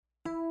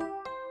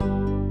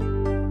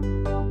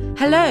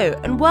Hello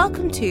and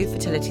welcome to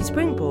Fertility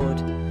Springboard,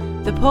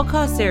 the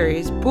podcast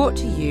series brought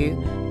to you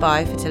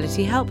by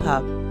Fertility Help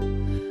Hub.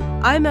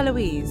 I'm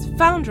Eloise,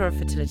 founder of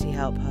Fertility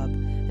Help Hub,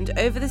 and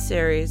over the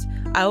series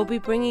I will be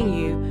bringing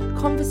you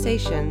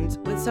conversations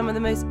with some of the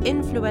most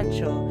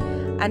influential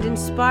and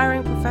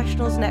inspiring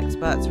professionals and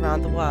experts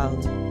around the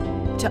world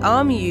to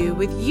arm you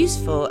with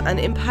useful and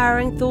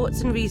empowering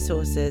thoughts and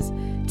resources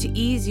to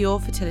ease your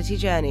fertility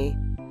journey.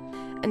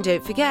 And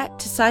don't forget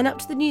to sign up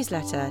to the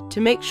newsletter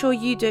to make sure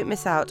you don't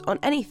miss out on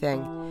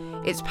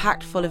anything. It's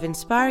packed full of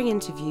inspiring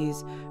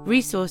interviews,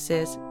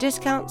 resources,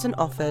 discounts and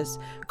offers,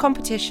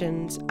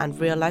 competitions and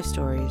real-life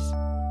stories.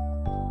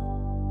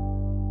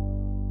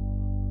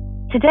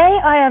 Today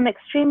I am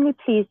extremely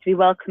pleased to be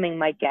welcoming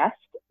my guest,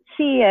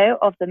 CEO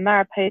of the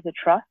Mariposa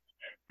Trust,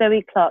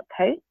 Zoe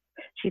Clarke-Coates.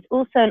 She's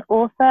also an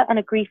author and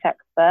a grief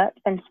expert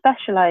and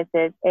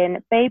specialises in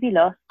baby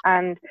loss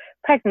and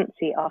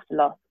pregnancy after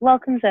loss.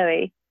 Welcome,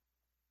 Zoe.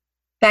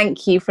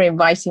 Thank you for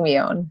inviting me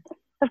on.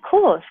 Of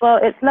course. Well,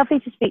 it's lovely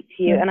to speak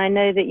to you, and I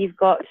know that we've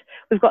got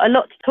a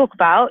lot to talk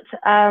about,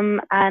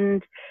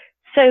 and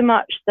so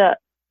much that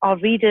our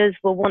readers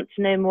will want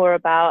to know more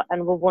about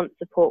and will want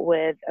support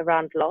with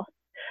around loss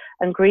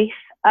and grief.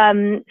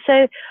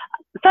 So,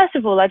 first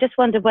of all, I just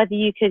wondered whether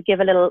you could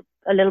give a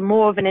little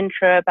more of an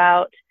intro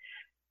about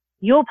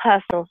your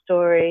personal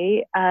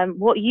story,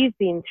 what you've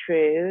been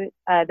through,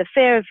 the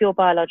fear of your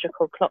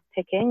biological clock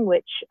ticking,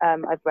 which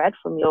I've read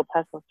from your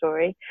personal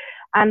story,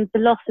 and the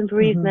loss and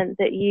bereavement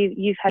that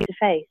you've had to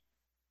face.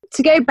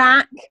 To go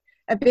back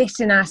a bit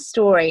in our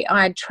story,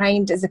 I had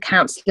trained as a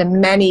counsellor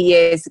many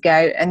years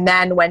ago and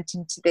then went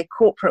into the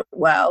corporate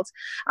world.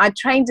 I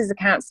trained as a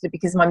counsellor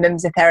because my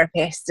mum's a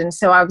therapist, and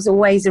so I was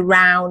always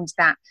around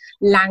that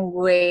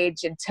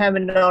language and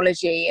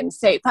terminology, and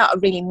so it felt a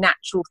really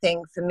natural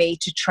thing for me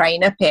to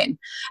train up in,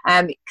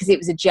 because it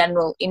was a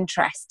general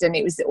interest and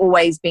it was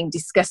always being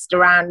discussed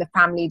around the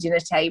family dinner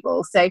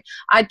table. So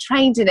I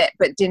trained in it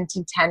but didn't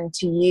intend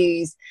to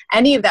use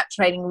any of that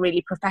training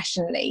really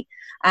professionally.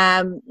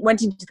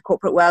 Went into the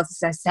corporate world,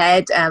 as I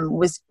said,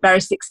 was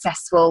very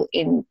successful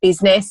in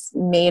business.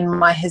 Me and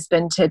my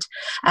husband had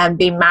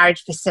been married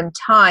for some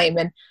time,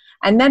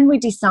 and then we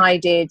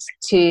decided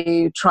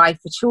to try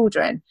for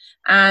children.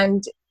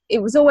 And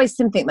it was always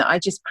something that I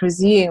just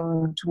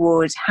presumed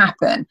would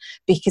happen,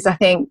 because I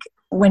think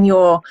when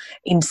you're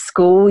in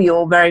school,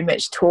 you're very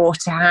much taught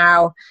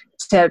how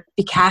to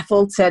be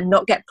careful to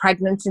not get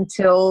pregnant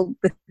until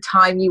the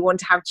time you want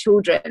to have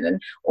children.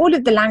 And all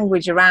of the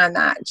language around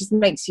that just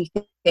makes you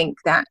think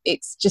that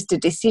it's just a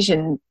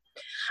decision.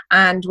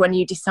 And when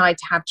you decide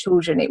to have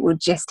children, it will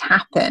just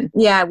happen.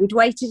 Yeah, we'd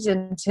waited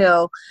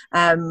until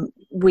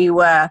we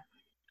were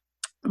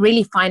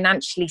really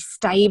financially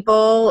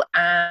stable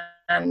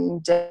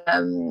and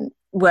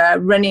were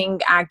running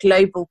our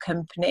global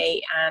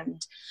company,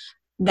 and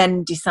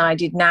then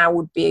decided now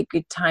would be a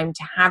good time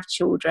to have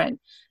children.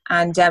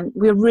 And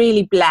we're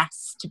really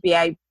blessed to be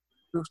able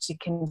to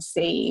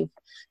conceive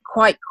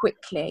quite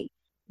quickly.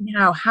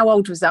 Now, how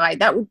old was I?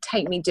 That would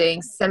take me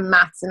doing some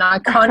maths, and I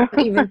can't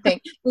even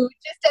think. We were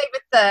just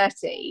over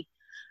 30.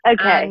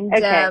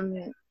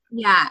 Okay.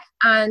 Yeah,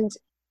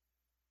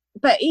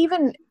 but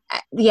even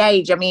at the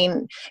age, I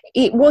mean,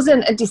 it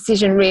wasn't a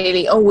decision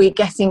really, oh, we're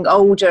getting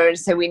older and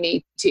so we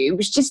need to.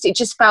 It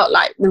just felt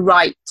like the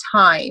right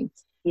time.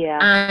 Yeah.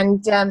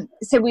 And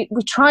so we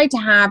tried to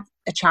have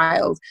a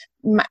child,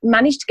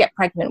 managed to get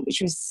pregnant,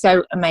 which was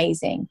so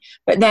amazing,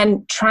 but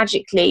then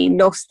tragically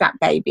lost that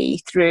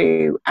baby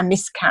through a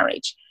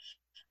miscarriage.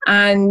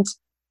 And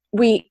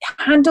we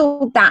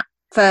handled that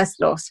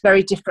first loss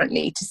very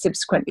differently to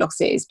subsequent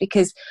losses,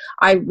 because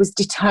I was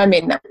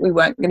determined that we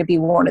weren't going to be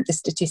one of the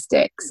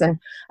statistics, and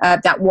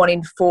that 1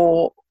 in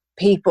 4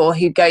 people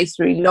who go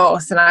through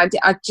loss. And I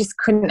just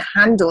couldn't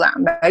handle that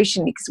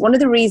emotion, because one of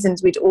the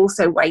reasons we'd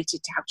also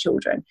waited to have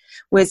children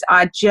was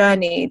I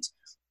journeyed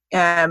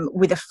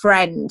with a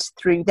friend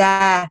through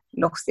their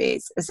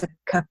losses as a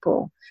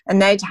couple,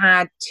 and they'd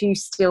had 2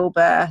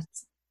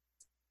 stillbirths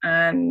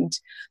and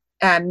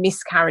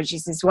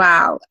miscarriages as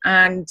well,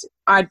 and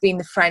I'd been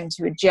the friend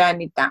who had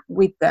journeyed that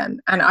with them,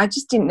 and I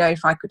just didn't know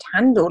if I could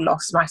handle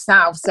loss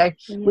myself. So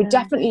we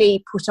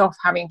definitely put off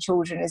having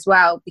children as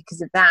well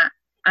because of that.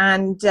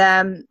 And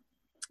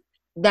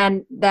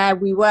then there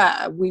we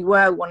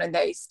were one of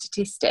those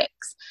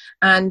statistics,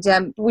 and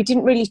we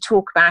didn't really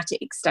talk about it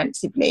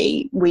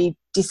extensively. We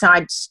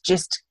decided to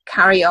just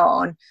carry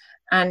on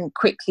and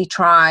quickly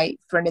try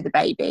for another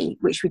baby,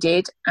 which we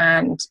did,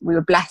 and we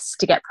were blessed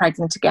to get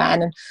pregnant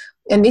again.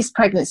 And this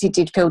pregnancy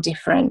did feel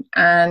different,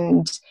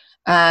 and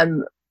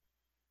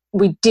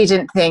we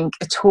didn't think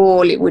at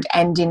all it would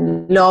end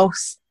in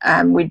loss.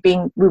 We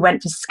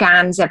went for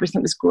scans,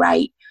 everything was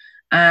great,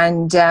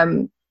 and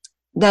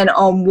then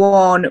on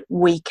one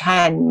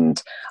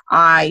weekend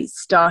I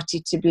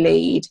started to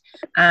bleed,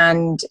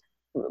 and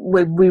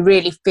we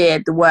really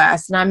feared the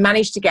worst. And I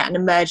managed to get an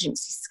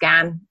emergency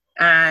scan,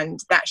 and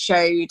that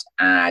showed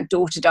our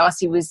daughter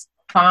Darcy was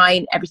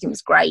fine, everything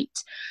was great,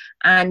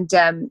 and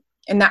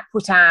that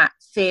put our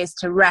fears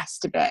to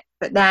rest a bit.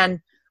 But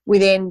then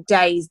within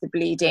days the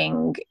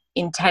bleeding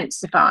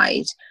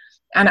intensified,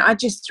 and I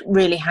just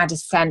really had a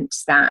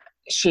sense that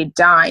she'd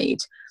died.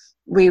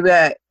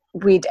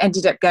 We'd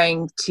ended up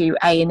going to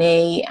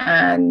A&E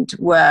and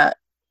were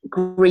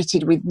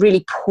greeted with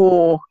really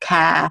poor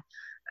care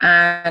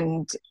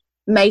and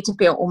made to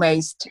feel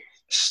almost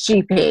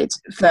stupid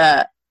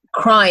for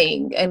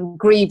crying and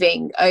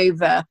grieving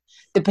over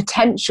the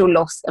potential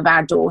loss of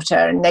our daughter.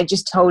 And they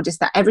just told us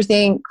that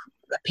everything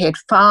appeared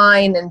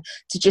fine and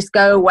to just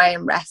go away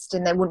and rest,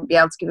 and they wouldn't be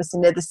able to give us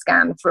another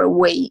scan for a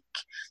week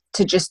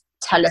to just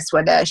tell us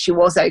whether she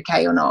was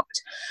okay or not.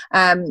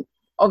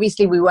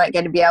 Obviously we weren't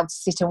going to be able to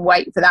sit and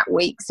wait for that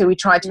week, so we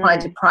tried to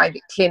find a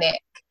private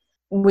clinic.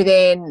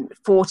 Within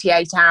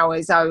 48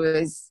 hours I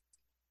was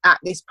at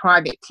this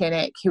private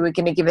clinic who were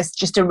going to give us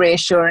just a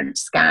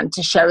reassurance scan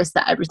to show us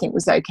that everything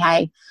was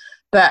okay.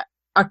 But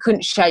I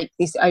couldn't shake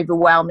this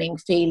overwhelming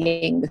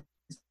feeling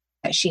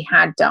that she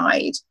had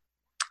died.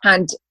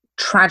 And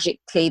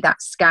tragically,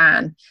 that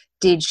scan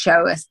did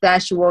show us, there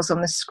she was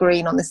on the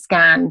screen on the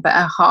scan, but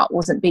her heart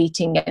wasn't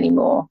beating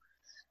anymore.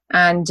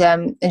 And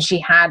she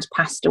had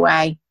passed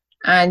away.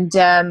 And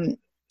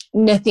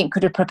nothing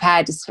could have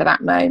prepared us for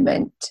that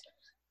moment.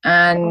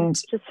 And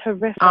just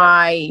horrific.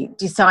 I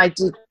decided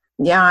to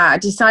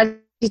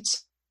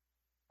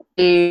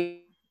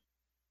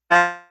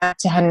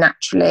her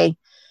naturally.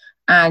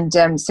 And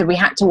so we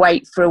had to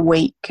wait for a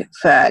week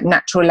for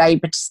natural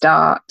labour to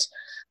start.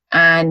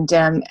 And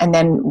then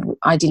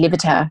I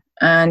delivered her.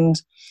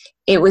 And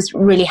it was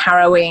really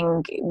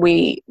harrowing.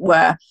 We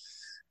were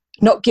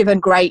not given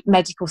great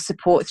medical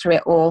support through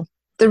it all.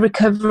 The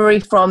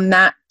recovery from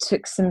that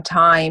took some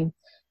time.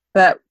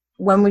 But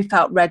when we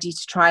felt ready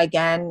to try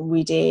again,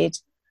 we did.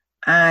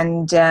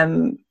 And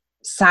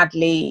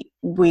sadly,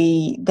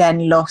 we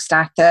then lost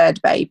our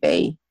third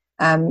baby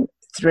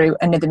through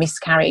another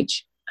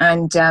miscarriage.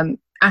 And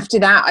after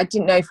that, I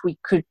didn't know if we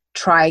could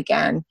try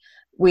again.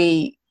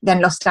 We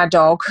then lost our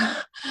dog.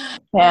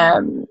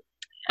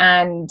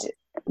 And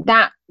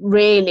that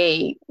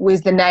really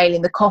was the nail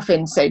in the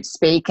coffin, so to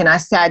speak. And I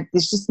said,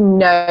 there's just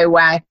no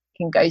way I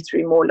can go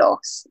through more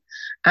loss.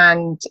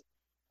 And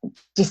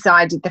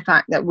decided the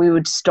fact that we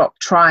would stop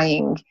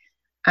trying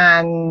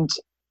and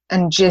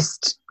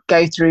just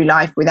go through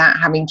life without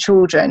having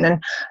children.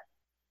 And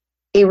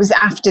it was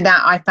after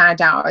that I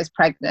found out I was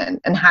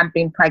pregnant and had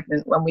been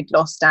pregnant when we'd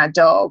lost our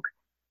dog,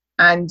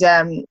 and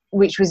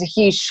which was a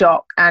huge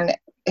shock and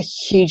a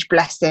huge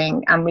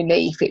blessing and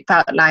relief. It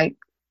felt like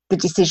the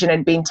decision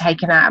had been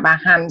taken out of our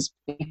hands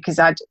because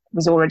I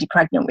was already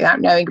pregnant without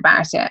knowing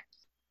about it.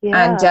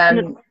 Yeah.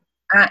 And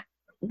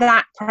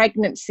that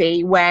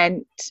pregnancy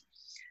went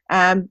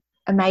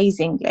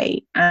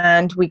amazingly,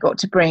 and we got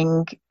to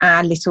bring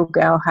our little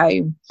girl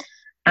home.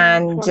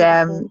 And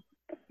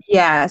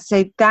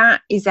so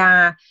that is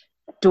our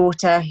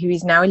daughter, who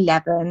is now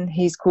 11,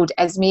 who's called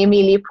Esme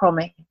Amelia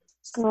Promise.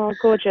 Oh,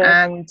 gorgeous.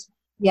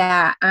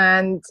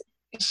 And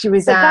she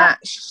was a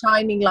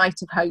shining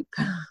light of hope.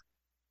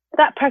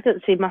 That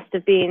pregnancy must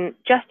have been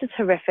just as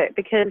horrific,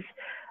 because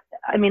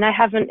I mean, I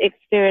haven't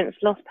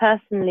experienced loss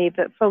personally,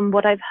 but from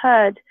what I've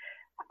heard,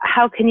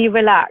 how can you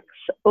relax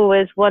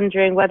always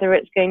wondering whether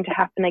it's going to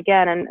happen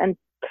again, and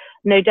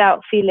no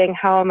doubt feeling,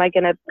 how am I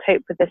going to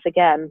cope with this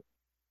again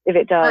if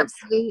it does?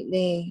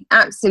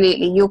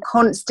 Absolutely. You're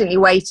constantly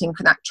waiting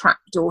for that trap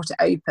door to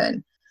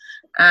open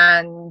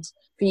and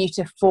for you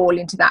to fall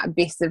into that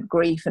abyss of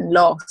grief and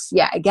loss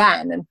yet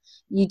again. And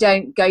you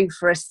don't go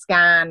for a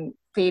scan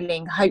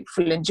feeling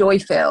hopeful and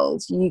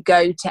joy-filled. You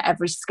go to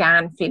every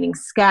scan feeling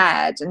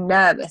scared and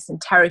nervous and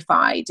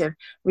terrified of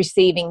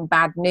receiving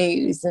bad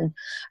news. And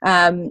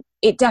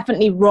it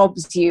definitely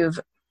robs you of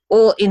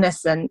all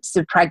innocence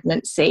of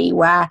pregnancy,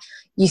 where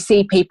you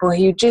see people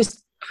who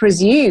just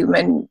presume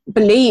and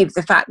believe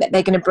the fact that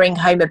they're going to bring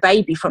home a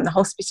baby from the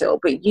hospital,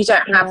 but you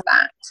don't have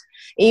that.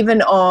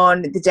 Even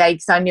on the day,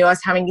 because I knew I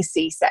was having a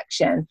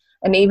C-section,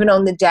 and even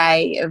on the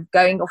day of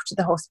going off to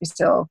the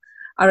hospital,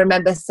 I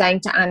remember saying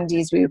to Andy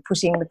as we were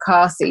putting the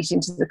car seat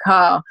into the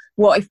car,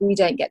 what if we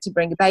don't get to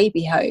bring a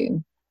baby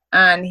home?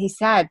 And he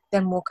said,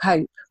 then we'll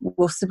cope,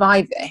 we'll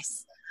survive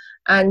this.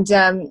 And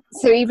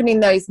so even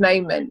in those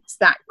moments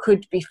that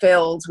could be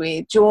filled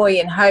with joy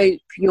and hope,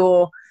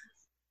 you're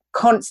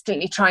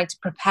constantly trying to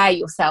prepare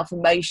yourself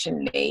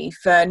emotionally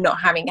for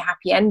not having a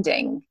happy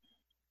ending.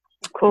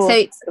 So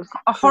it's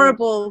a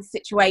horrible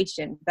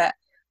situation, but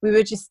we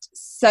were just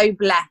so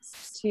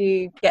blessed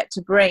to get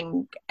to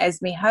bring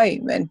Esme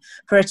home and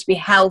for her to be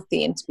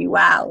healthy and to be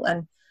well.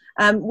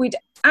 And we'd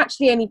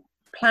actually only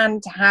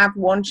planned to have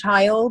one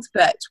child,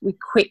 but we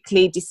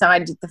quickly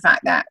decided the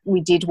fact that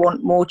we did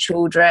want more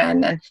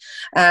children,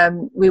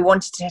 and we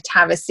wanted to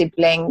have a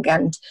sibling.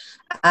 And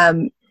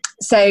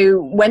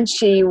so when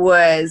she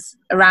was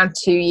around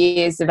 2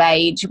 years of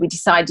age, we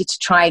decided to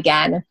try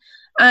again.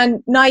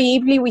 And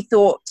naively, we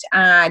thought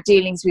our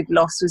dealings with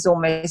loss was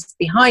almost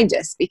behind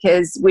us,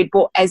 because we'd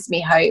brought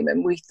Esme home,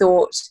 and we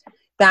thought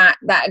that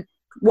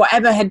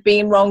whatever had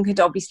been wrong had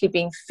obviously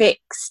been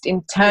fixed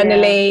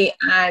internally,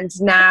 and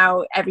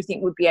now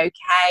everything would be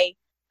okay.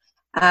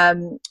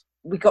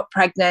 we got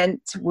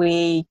pregnant.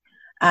 We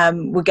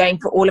were going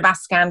for all of our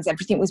scans.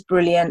 Everything was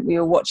brilliant. We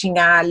were watching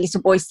our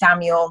little boy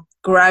Samuel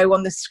grow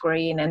on the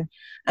screen.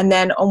 And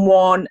then on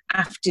one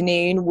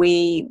afternoon,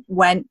 we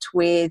went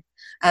with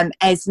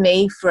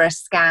Esme for a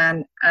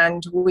scan,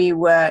 and we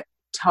were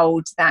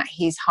told that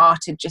his heart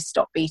had just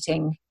stopped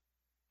beating.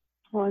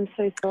 Oh, I'm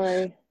so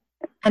sorry.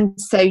 And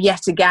so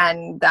yet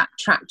again, that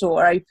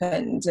trapdoor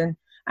opened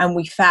and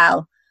we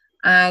fell.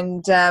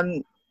 And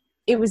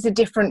it was a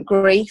different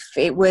grief.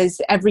 It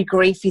was, every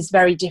grief is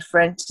very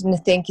different, and I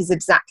think is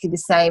exactly the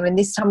same. And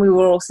this time we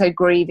were also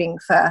grieving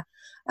for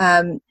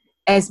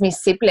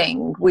Esme's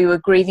sibling. We were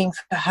grieving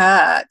for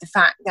her, the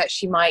fact that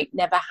she might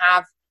never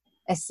have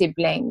a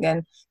sibling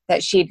and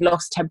that she'd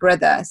lost her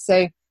brother.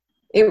 So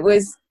it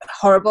was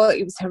horrible.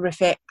 It was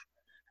horrific.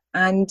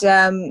 And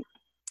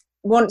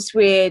once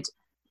we'd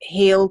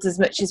healed as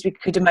much as we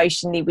could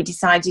emotionally, we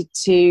decided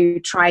to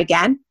try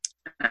again.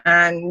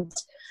 And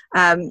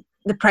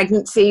the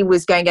pregnancy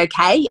was going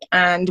okay,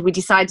 and we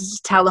decided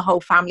to tell the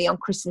whole family on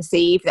Christmas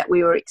Eve that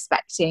we were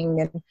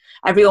expecting, and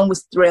everyone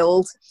was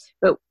thrilled.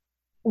 But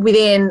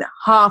within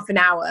half an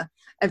hour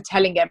of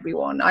telling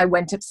everyone, I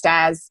went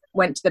upstairs,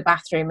 went to the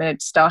bathroom, and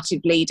had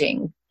started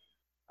bleeding.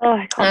 Oh,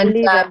 I can't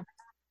believe it.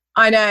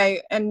 I know,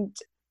 and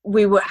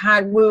we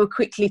were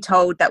quickly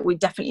told that we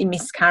definitely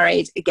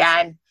miscarried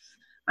again.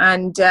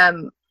 And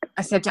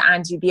I said to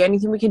Andy, the only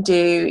thing we can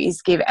do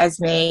is give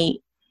Esme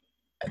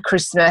a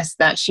Christmas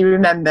that she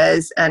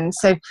remembers. And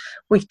so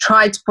we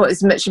tried to put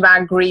as much of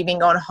our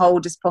grieving on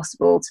hold as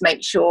possible to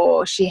make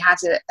sure she had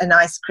a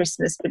nice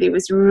Christmas, but it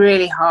was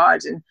really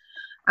hard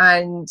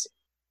and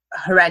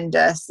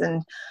horrendous.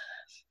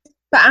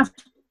 But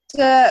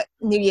after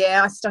New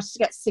Year, I started to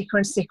get sicker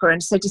and sicker,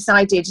 and so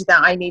decided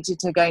that I needed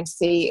to go and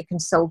see a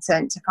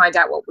consultant to find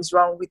out what was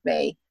wrong with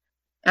me.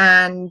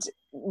 And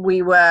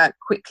we were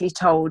quickly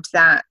told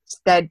that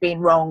they'd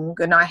been wrong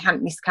and I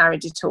hadn't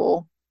miscarried at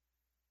all.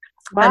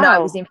 Wow. And I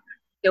was in fact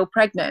still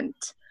pregnant.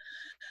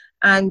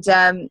 And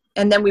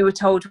then we were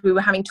told we were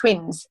having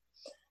twins.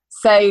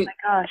 So oh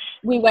my gosh.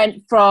 We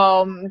went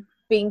from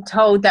being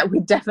told that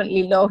we'd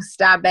definitely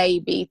lost our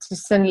baby to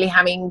suddenly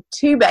having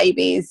two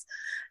babies,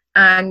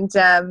 and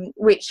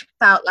which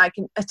felt like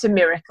an utter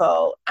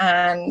miracle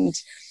and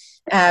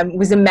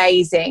was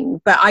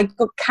amazing. But I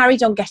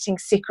carried on getting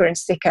sicker and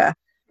sicker.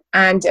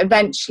 And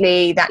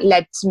eventually that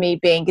led to me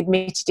being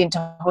admitted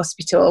into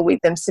hospital with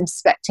them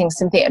suspecting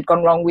something had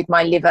gone wrong with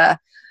my liver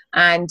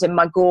and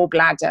my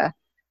gallbladder.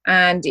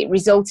 And it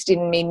resulted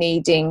in me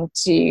needing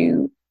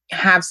to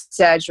have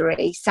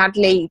surgery.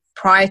 Sadly,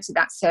 prior to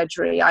that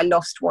surgery, I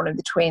lost one of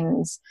the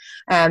twins,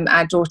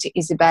 our daughter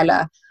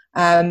Isabella.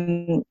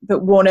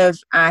 But one of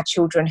our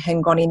children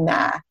had gone in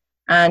there.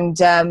 And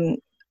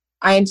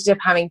I ended up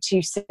having two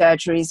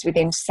surgeries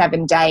within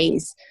 7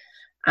 days.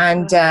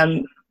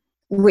 And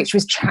which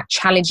was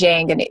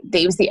challenging, and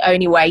it was the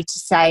only way to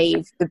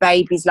save the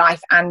baby's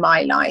life and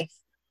my life.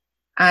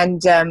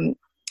 And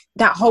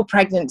that whole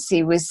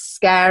pregnancy was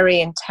scary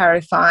and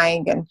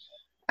terrifying,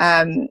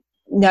 and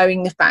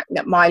knowing the fact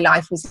that my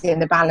life was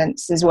in the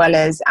balance as well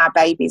as our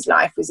baby's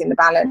life was in the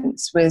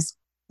balance was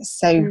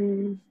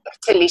so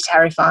utterly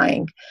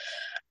terrifying.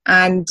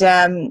 And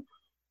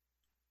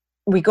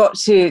we got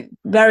to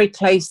very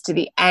close to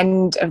the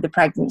end of the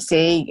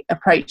pregnancy,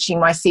 approaching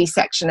my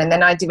C-section, and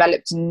then I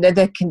developed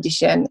another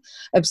condition,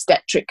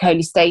 obstetric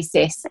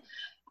cholestasis,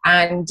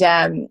 and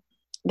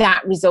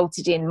that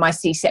resulted in my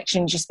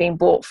C-section just being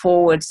brought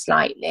forward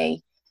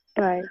slightly.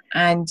 Right.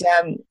 And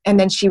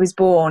then she was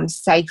born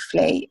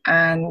safely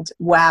and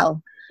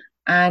well.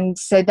 And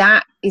so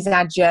that is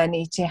our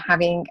journey to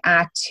having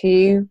our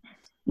two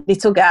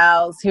little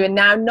girls, who are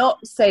now not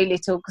so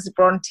little because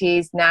Bronte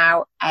is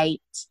now 8.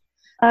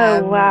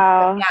 Oh,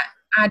 wow. Yeah,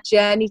 our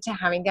journey to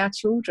having our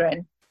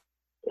children.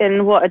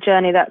 And what a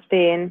journey that's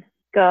been.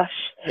 Gosh.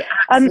 Yeah,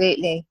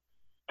 absolutely.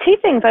 2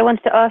 things I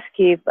wanted to ask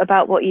you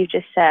about what you've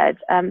just said.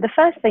 The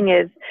first thing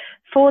is,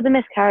 for the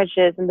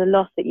miscarriages and the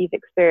loss that you've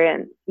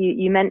experienced,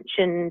 you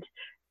mentioned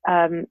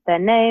their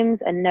names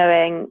and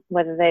knowing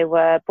whether they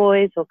were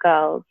boys or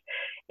girls.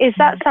 Is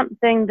that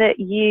something that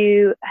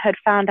you had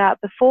found out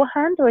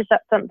beforehand, or is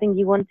that something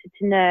you wanted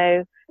to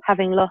know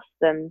having lost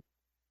them?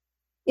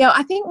 Yeah,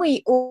 I think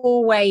we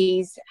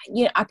always,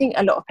 I think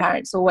a lot of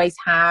parents always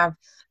have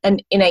an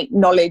innate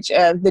knowledge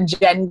of the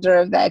gender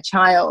of their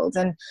child.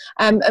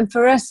 And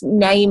for us,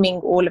 naming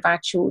all of our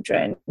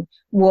children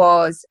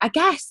was, I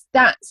guess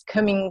that's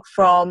coming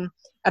from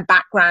a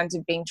background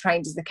of being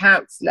trained as a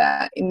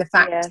counsellor, in the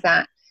fact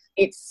that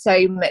it's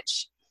so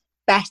much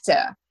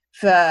better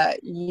for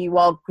you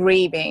while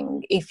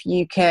grieving if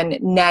you can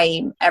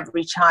name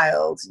every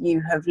child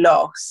you have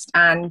lost.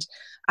 And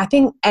I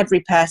think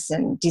every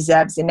person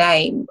deserves a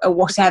name, or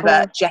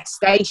whatever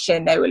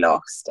gestation they were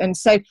lost. And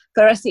so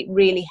for us, it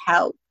really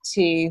helped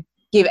to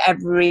give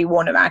every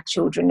one of our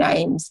children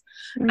names.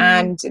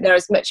 And they're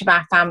as much of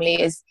our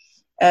family as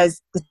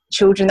the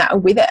children that are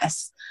with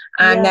us,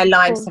 and their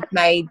lives have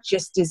made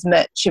just as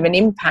much of an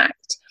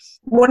impact.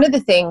 One of the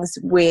things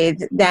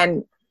with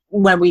then,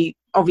 when we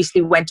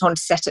obviously went on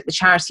to set up the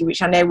charity,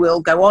 which I know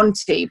we'll go on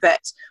to.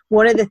 But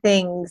one of the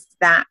things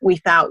that we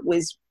felt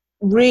was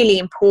really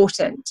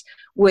important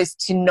was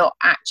to not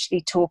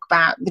actually talk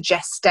about the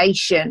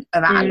gestation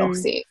of our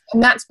losses.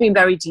 And that's been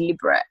very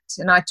deliberate.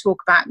 And I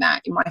talk about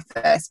that in my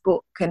first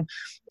book. And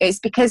it's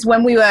because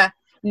when we were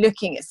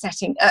looking at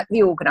setting up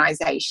the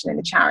organisation and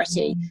the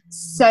charity,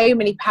 so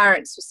many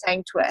parents were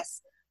saying to us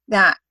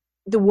that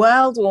the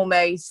world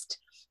almost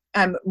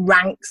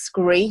ranks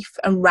grief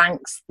and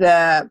ranks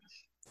the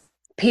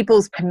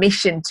people's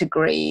permission to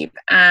grieve,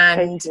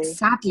 and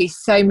sadly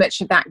so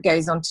much of that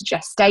goes on to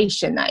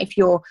gestation, that if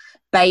your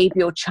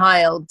baby or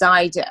child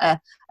died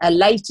at a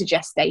later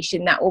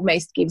gestation, that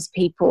almost gives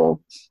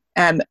people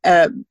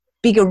a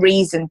bigger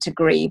reason to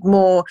grieve,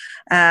 more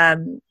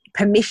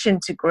permission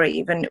to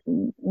grieve. And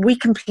we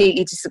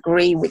completely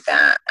disagree with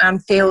that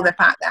and feel the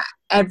fact that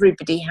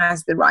everybody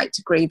has the right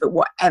to grieve at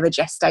whatever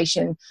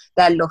gestation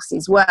their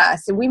losses were.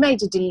 So we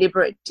made a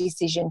deliberate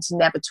decision to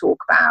never talk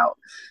about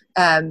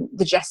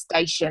the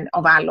gestation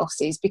of our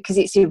losses, because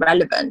it's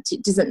irrelevant.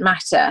 It doesn't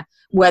matter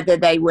whether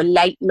they were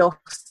late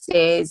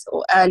losses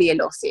or earlier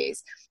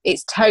losses.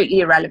 It's totally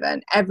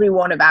irrelevant. Every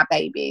one of our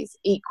babies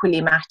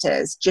equally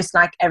matters, just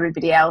like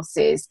everybody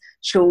else's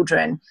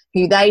children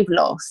who they've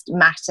lost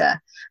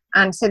matter.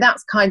 And so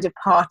that's kind of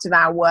part of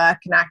our work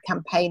and our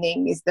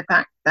campaigning, is the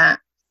fact that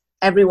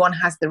everyone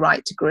has the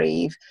right to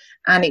grieve,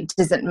 and it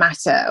doesn't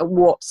matter at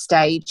what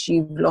stage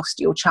you've lost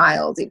your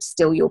child, it's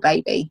still your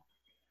baby.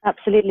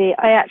 Absolutely.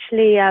 I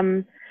actually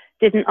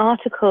did an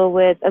article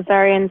with a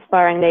very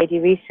inspiring lady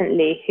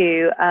recently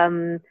who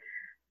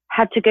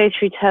had to go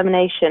through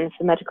termination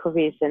for medical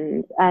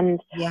reasons. And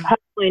her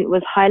point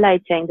was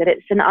highlighting that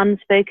it's an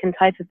unspoken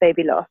type of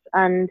baby loss.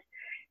 And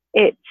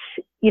it's,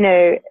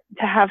 to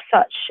have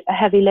such a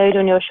heavy load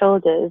on your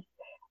shoulders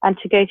and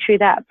to go through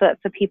that, but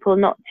for people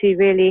not to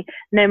really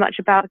know much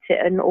about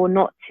it or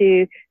not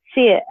to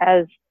see it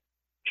as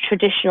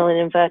traditional, in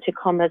inverted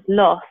commas,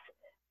 loss,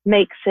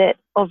 makes it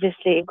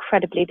obviously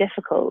incredibly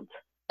difficult.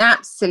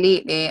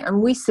 Absolutely.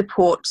 And we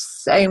support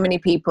so many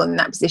people in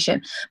that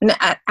position. And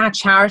our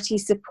charity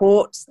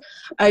supports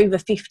over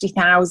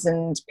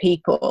 50,000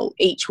 people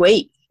each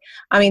week.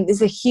 I mean,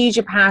 there's a huge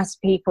amount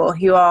of people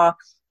who are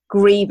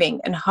grieving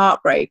and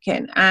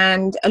heartbroken,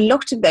 and a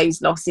lot of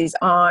those losses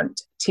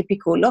aren't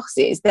typical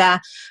losses.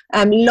 Their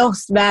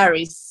loss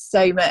varies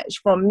so much,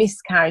 from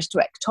miscarriage to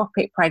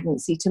ectopic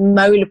pregnancy to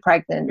molar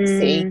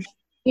pregnancy,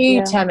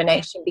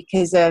 termination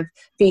because of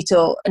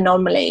fetal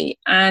anomaly,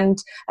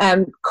 and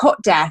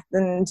cot death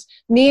and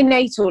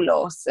neonatal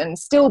loss and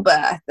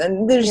stillbirth.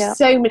 And there's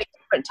so many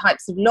different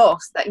types of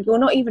loss that you're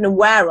not even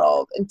aware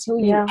of until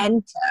you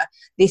enter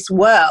this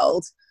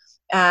world.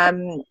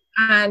 And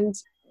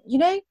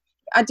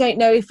I don't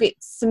know if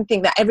it's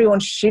something that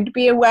everyone should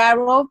be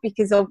aware of,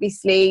 because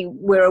obviously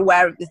we're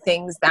aware of the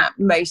things that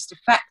most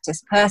affect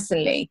us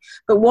personally.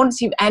 But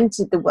once you've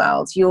entered the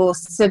world, you're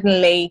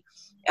suddenly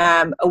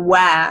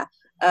aware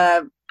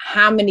of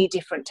how many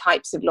different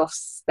types of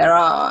loss there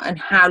are and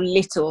how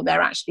little they're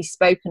actually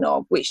spoken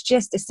of, which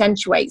just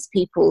accentuates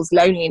people's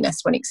loneliness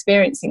when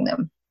experiencing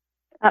them.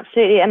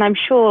 Absolutely. And I'm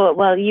sure,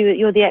 well,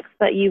 you're the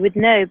expert, you would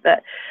know,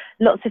 but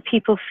lots of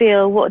people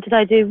feel, what did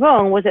I do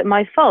wrong? Was it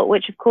my fault?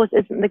 Which of course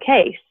isn't the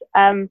case.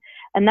 And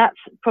that's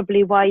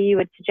probably why you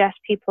would suggest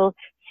people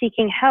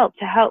seeking help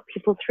to help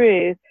people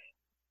through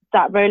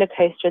that roller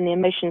coaster and the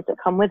emotions that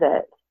come with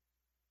it.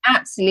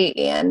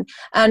 Absolutely.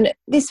 And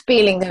this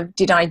feeling of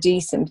did I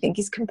do something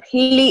is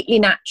completely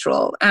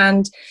natural,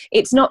 and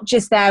it's not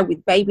just there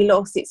with baby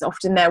loss, it's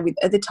often there with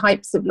other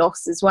types of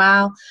loss as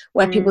well,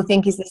 where people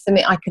think, is there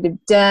something I could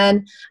have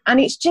done? And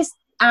it's just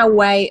our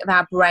way of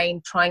our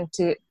brain trying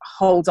to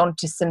hold on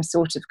to some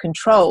sort of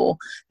control.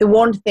 The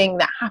one thing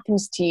that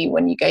happens to you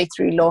when you go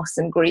through loss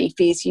and grief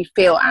is you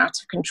feel out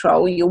of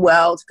control. Your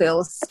world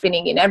feels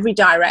spinning in every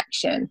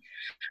direction.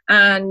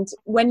 And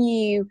when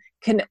you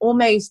can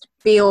almost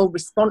feel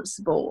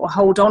responsible or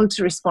hold on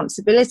to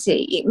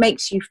responsibility, it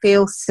makes you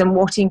feel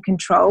somewhat in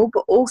control,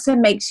 but also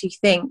makes you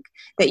think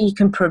that you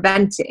can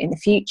prevent it in the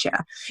future.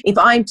 If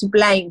I'm to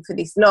blame for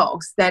this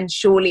loss, then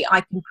surely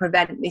I can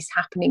prevent this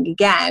happening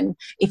again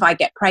if I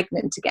get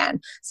pregnant again.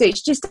 So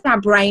it's just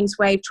our brain's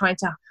way of trying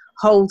to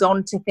hold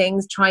on to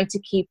things, trying to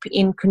keep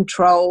in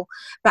control.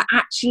 But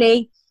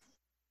actually,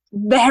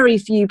 very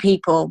few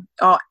people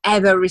are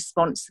ever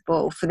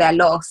responsible for their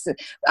loss.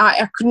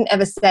 I couldn't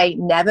ever say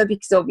never,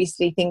 because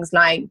obviously things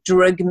like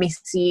drug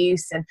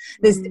misuse and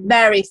there's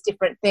various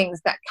different things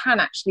that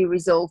can actually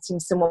result in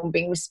someone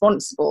being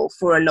responsible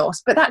for a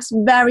loss, but that's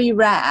very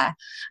rare.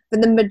 For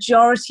the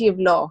majority of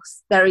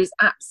loss, there is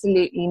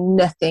absolutely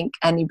nothing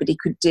anybody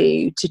could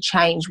do to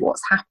change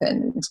what's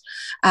happened.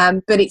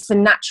 But it's a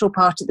natural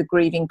part of the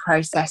grieving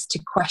process to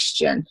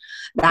question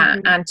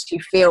that and to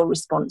feel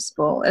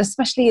responsible, and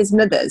especially as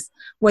mothers,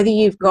 whether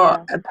you've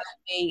got a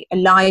baby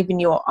alive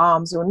in your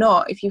arms or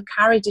not. If you've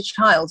carried a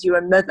child, you're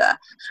a mother,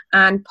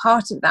 and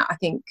part of that, I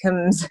think,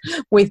 comes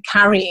with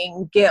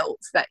carrying guilt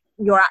that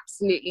you're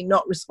absolutely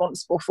not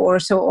responsible for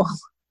at all.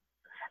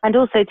 and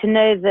also to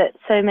know that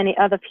so many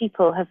other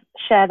people have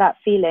share that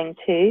feeling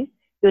too.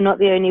 You're not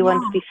the only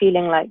one to be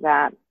feeling like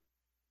that.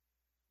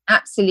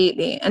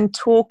 Absolutely. And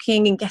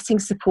talking and getting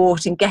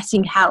support and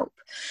getting help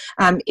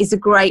is a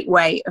great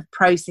way of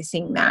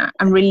processing that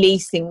and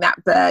releasing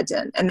that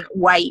burden and that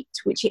weight,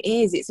 which it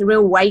is. It's a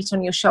real weight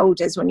on your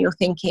shoulders when you're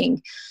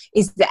thinking,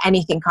 is there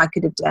anything I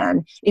could have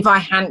done if I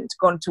hadn't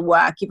gone to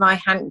work, if I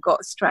hadn't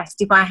got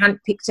stressed, if I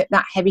hadn't picked up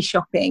that heavy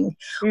shopping?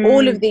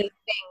 All of these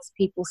things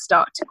people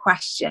start to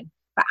question.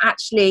 But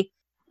actually,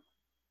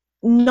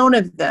 none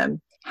of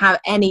them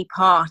have any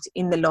part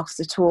in the loss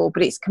at all,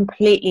 but it's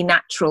completely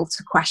natural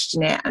to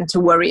question it and to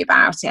worry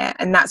about it,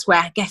 and that's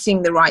where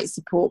getting the right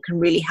support can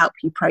really help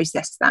you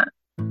process that.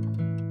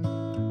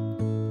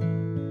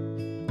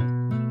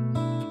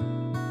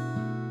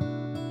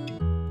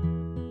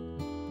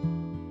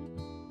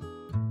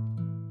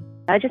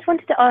 I just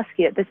wanted to ask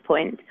you at this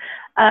point,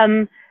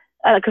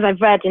 because I've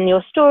read in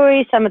your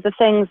story some of the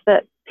things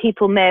that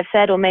people may have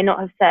said or may not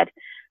have said.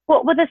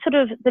 What were the sort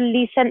of the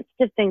least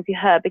sensitive things you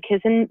heard?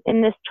 Because in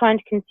this trying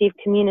to conceive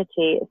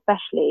community,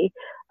 especially,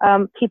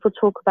 people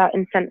talk about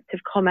insensitive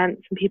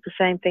comments and people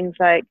saying things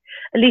like,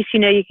 at least you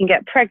know you can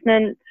get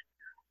pregnant.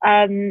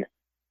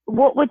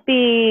 What would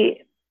be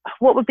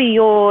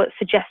your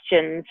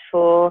suggestions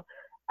for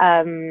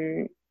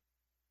kind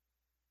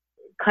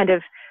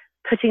of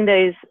putting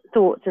those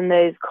thoughts and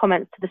those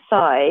comments to the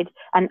side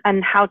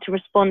and how to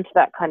respond to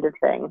that kind of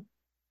thing?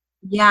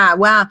 Yeah,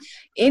 well,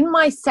 in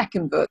my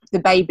second book, The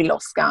Baby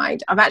Loss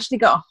Guide, I've actually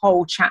got a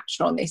whole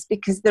chapter on this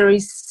because there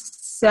is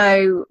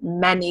so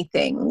many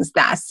things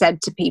that are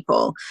said to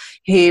people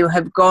who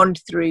have gone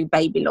through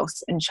baby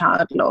loss and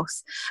child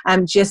loss,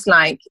 just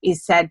like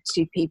is said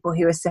to people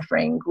who are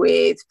suffering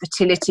with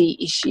fertility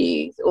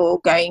issues or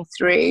going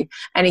through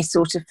any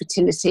sort of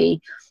fertility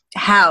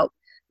help.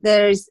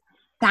 There's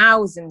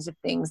thousands of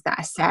things that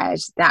are said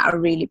that are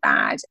really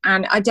bad,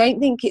 and I don't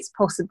think it's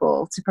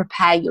possible to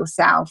prepare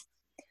yourself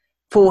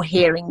for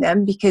hearing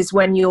them, because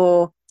when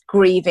you're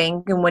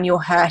grieving and when you're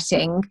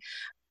hurting,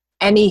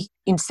 any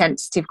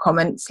insensitive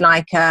comments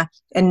like a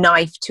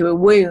knife to a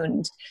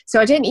wound. So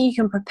I don't think you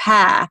can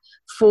prepare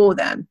for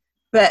them.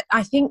 But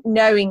I think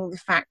knowing the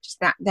fact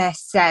that they're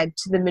said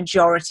to the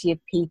majority of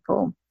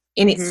people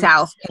in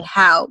itself can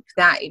help,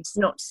 that it's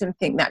not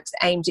something that's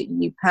aimed at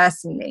you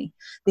personally.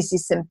 This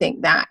is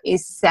something that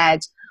is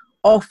said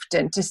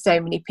often to so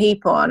many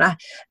people.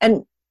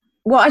 And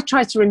what I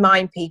try to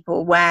remind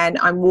people when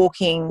I'm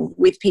walking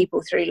with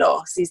people through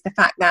loss is the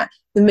fact that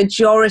the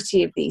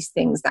majority of these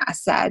things that are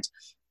said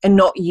are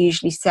not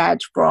usually said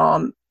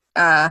from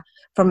a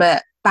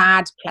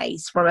bad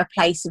place, from a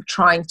place of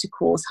trying to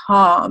cause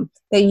harm.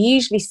 They're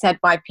usually said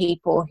by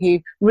people who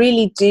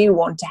really do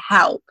want to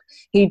help,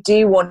 who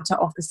do want to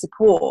offer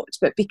support.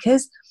 But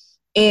because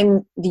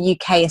in the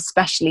UK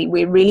especially,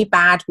 we're really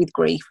bad with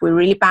grief, we're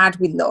really bad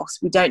with loss,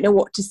 we don't know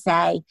what to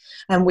say,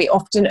 and we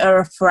often are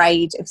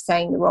afraid of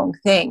saying the wrong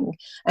thing,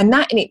 and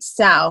that in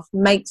itself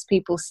makes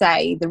people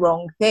say the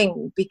wrong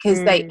thing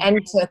because they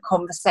enter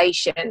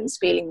conversations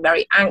feeling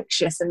very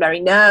anxious and very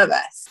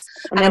nervous,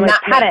 and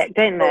that panic,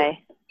 don't they?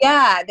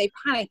 Yeah, they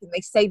panic and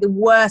they say the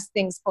worst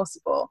things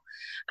possible.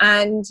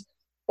 And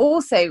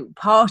also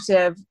part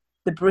of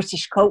the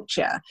British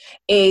culture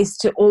is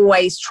to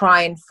always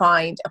try and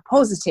find a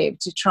positive,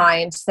 to try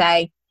and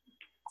say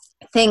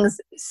things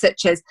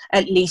such as,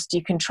 at least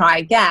you can try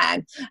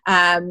again,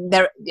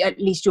 at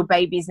least your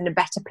baby's in a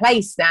better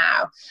place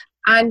now.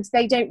 And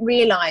they don't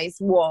realise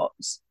what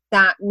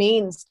that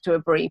means to a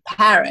bereaved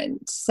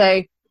parent.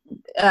 So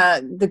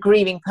the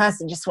grieving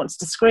person just wants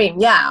to scream,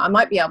 yeah, I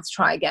might be able to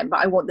try again, but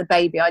I want the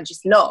baby I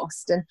just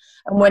lost. And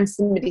when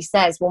somebody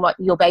says, well,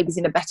 your baby's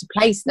in a better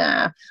place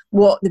now,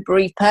 what the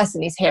bereaved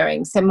person is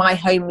hearing, so my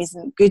home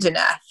isn't good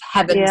enough,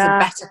 heaven's a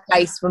better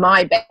place for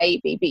my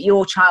baby, but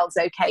your child's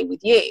okay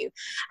with you.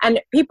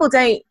 And people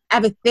don't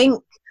ever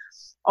think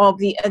of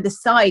the other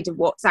side of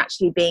what's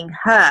actually being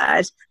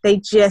heard. They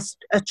just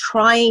are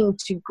trying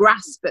to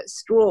grasp at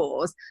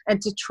straws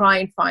and to try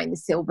and find the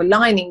silver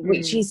lining,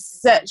 which is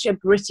such a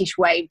British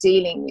way of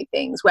dealing with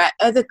things, where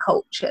other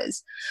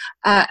cultures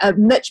are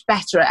much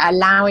better at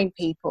allowing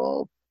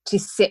people to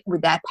sit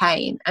with their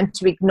pain and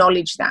to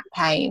acknowledge that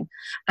pain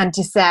and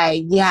to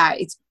say, yeah,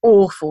 it's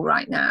awful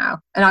right now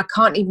and I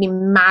can't even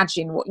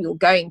imagine what you're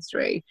going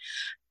through.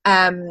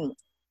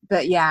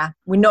 But yeah,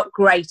 we're not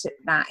great at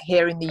that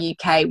here in the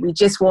UK. We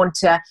just want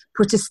to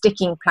put a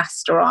sticking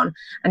plaster on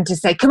and to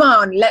say, come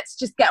on, let's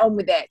just get on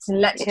with it and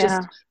let's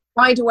just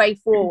find a way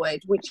forward,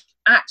 which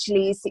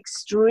actually is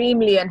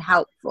extremely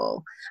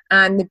unhelpful.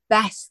 And the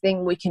best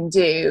thing we can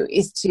do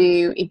is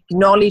to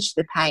acknowledge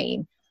the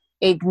pain,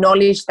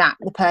 acknowledge that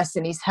the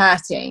person is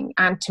hurting,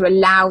 and to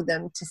allow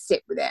them to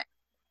sit with it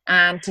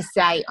and to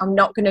say, I'm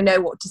not going to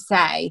know what to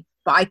say,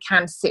 but I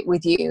can sit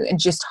with you and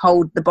just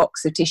hold the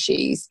box of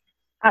tissues.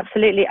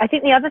 Absolutely. I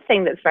think the other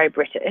thing that's very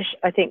British,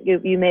 I think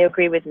you may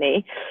agree with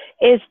me,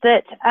 is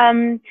that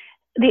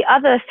the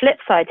other flip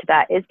side to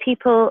that is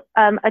people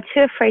are too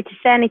afraid to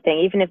say anything,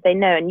 even if they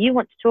know, and you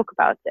want to talk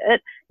about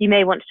it, you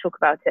may want to talk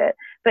about it,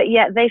 but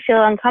yet they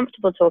feel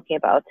uncomfortable talking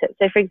about it.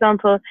 So, for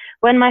example,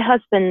 when my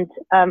husband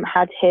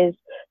had his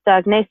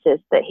diagnosis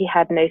that he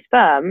had no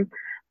sperm,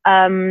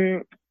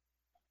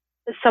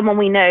 someone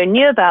we know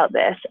knew about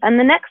this. And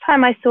the next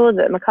time I saw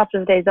them, a couple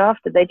of days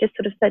after, they just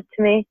sort of said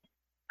to me,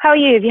 "How are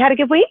you? Have you had a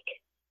good week?"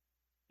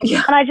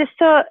 Yeah. And I just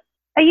thought,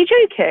 are you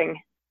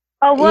joking?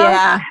 Oh,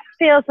 well, It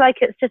feels like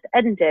it's just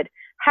ended.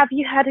 Have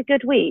you had a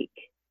good week?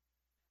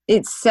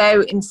 It's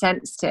so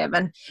insensitive,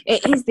 and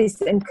it is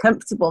this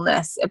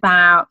uncomfortableness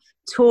about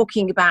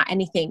talking about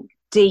anything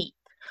deep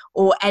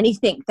or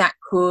anything that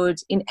could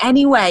in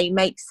any way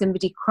make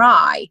somebody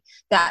cry,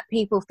 that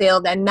people feel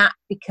then that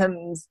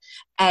becomes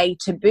a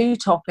taboo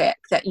topic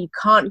that you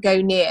can't go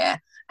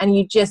near, and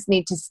you just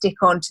need to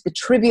stick on to the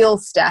trivial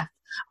stuff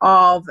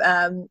of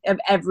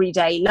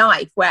everyday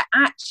life, where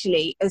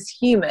actually as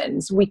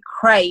humans we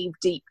crave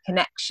deep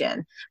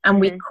connection, and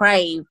we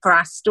crave for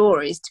our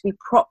stories to be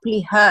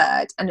properly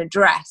heard and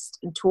addressed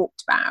and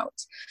talked about,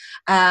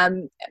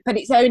 but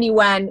it's only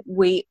when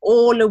we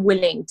all are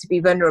willing to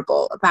be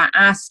vulnerable about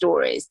our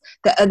stories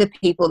that other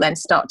people then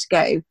start to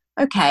go,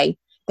 okay,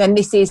 then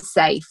this is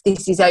safe,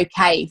 this is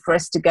okay for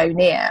us to go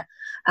near.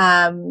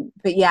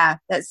 But yeah,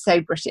 that's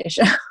so British.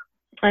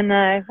 I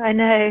know.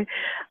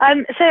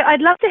 So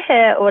I'd love to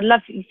hear, or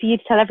love for you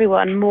to tell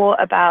everyone more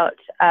about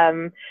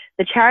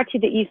the charity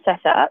that you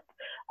set up,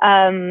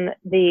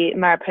 the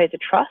Mariposa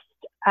Trust,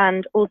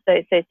 and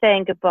also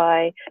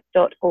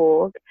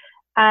sayinggoodbye.org,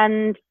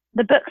 and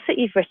the books that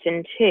you've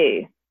written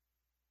too.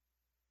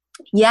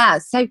 Yeah,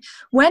 so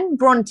when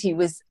Bronte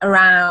was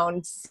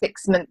around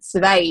 6 months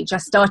of age, I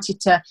started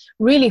to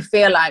really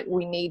feel like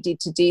we needed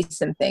to do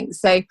something.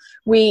 So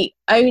we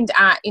owned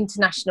our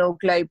international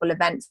global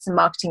events and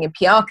marketing and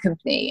PR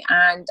company.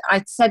 And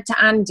I said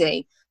to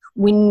Andy,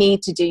 we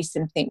need to do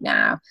something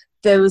now.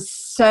 There was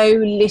so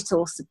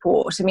little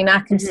support. I mean,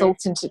 our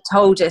consultant had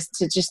told us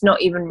to just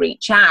not even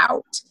reach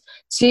out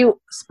to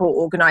support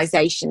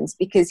organisations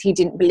because he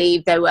didn't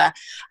believe they were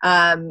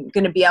going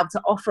to be able to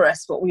offer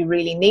us what we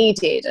really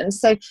needed. And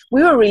so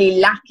we were really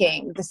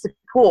lacking the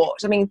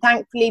support. I mean,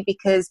 thankfully,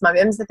 because my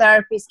mum's a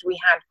therapist, we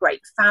had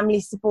great family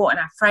support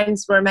and our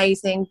friends were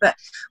amazing, but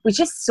we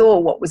just saw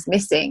what was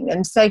missing.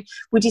 And so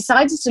we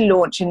decided to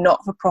launch a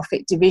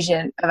not-for-profit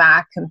division of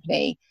our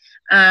company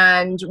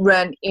and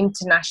run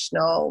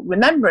international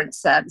remembrance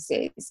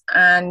services.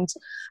 And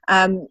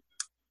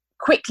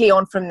quickly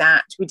on from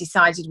that, we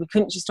decided we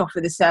couldn't just offer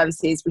the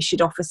services, we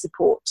should offer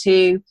support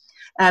too.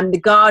 The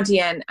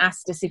Guardian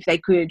asked us if they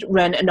could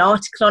run an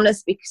article on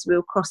us because we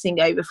were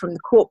crossing over from the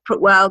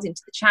corporate world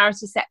into the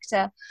charity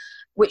sector,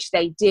 which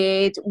they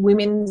did.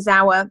 Women's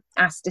Hour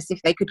asked us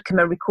if they could come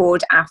and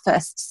record our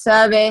first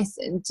service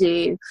and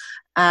do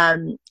a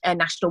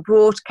national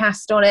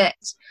broadcast on it.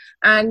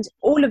 And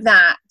all of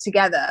that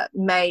together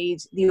made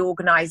the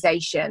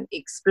organisation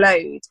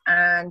explode.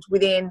 And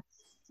within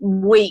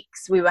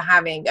weeks, we were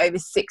having over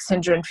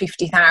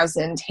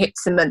 650,000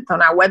 hits a month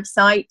on our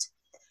website.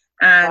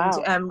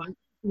 And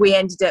we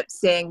ended up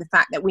seeing the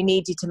fact that we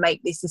needed to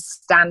make this a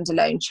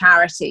standalone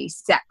charity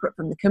separate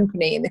from the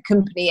company, and the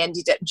company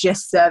ended up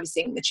just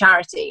servicing the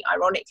charity,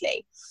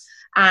 ironically.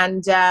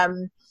 And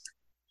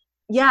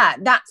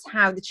that's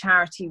how the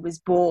charity was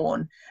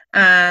born.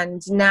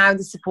 And now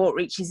the support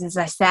reaches, as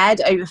I said,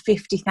 over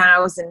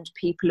 50,000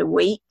 people a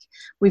week.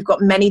 We've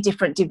got many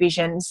different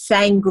divisions.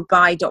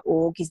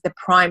 Sayinggoodbye.org is the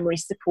primary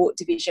support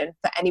division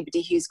for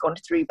anybody who's gone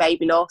through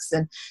baby loss.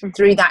 And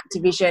through that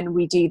division,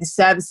 we do the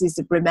services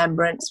of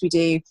remembrance. We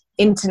do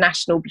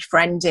international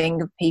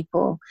befriending of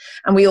people.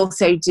 And we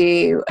also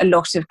do a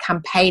lot of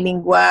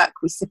campaigning work.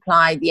 We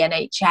supply the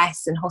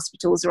NHS and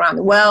hospitals around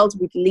the world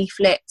with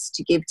leaflets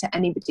to give to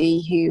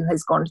anybody who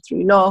has gone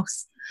through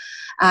loss.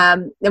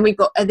 Then we've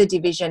got other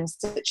divisions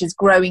such as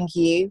Growing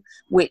You,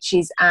 which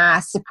is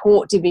our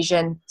support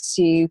division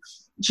to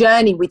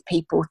journey with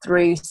people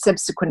through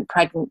subsequent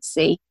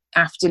pregnancy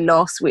after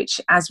loss,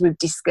 which, as we've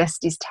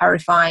discussed, is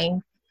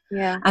terrifying.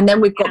 Yeah. And then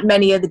we've got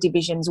many other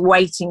divisions: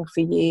 Waiting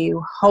for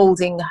You,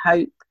 Holding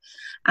Hope,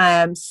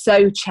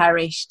 So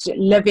Cherished,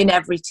 Loving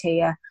Every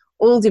Tear,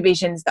 all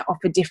divisions that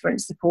offer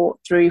different support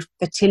through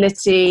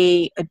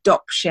fertility,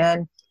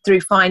 adoption,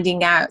 through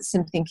finding out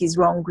something is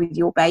wrong with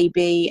your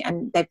baby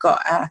and they've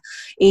got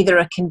either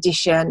a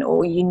condition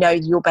or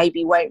your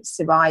baby won't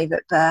survive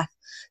at birth.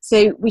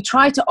 So we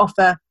try to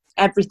offer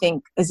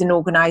everything as an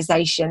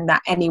organisation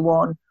that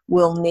anyone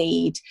will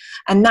need,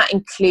 and that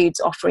includes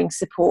offering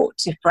support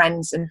to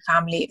friends and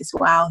family as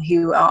well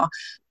who are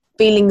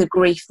feeling the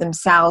grief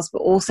themselves but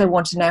also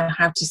want to know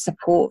how to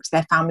support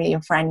their family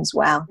and friends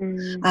well.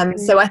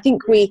 So I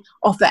think we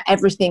offer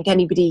everything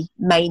anybody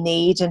may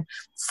need, and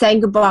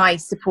Saying Goodbye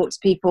supports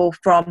people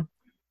from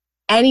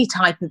any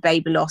type of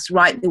baby loss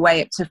right the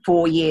way up to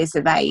 4 years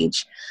of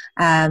age.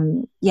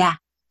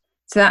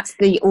 So that's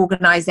the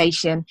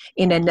organisation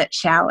in a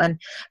nutshell. And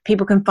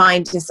people can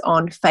find us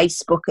on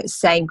Facebook at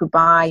Saying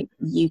Goodbye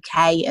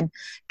UK and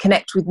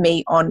connect with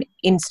me on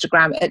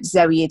Instagram at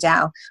Zoe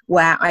Adele,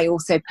 where I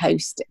also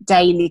post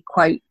daily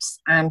quotes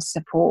and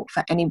support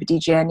for anybody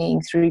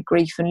journeying through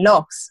grief and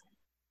loss.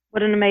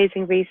 What an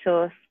amazing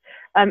resource.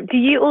 Do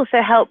you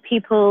also help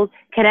people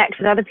connect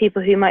with other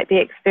people who might be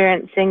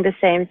experiencing the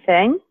same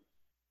thing?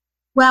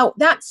 Well,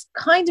 that's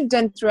kind of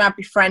done through our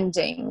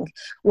befriending,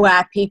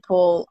 where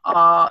people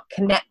are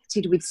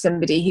connected with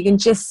somebody who can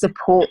just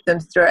support them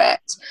through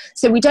it.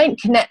 So we don't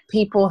connect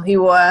people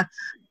who are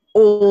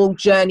all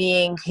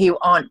journeying who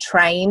aren't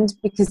trained,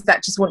 because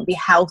that just wouldn't be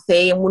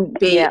healthy and wouldn't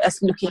be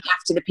us looking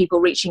after the people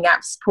reaching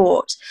out for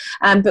support.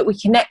 But we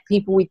connect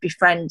people with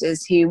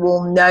befrienders who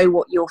will know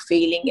what you're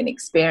feeling and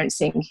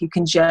experiencing, who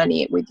can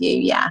journey it with you.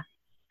 Yeah.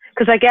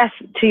 Because I guess,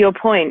 to your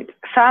point,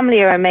 family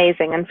are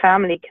amazing and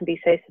family can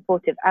be so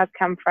supportive, as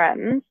can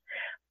friends.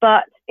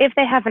 But if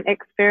they haven't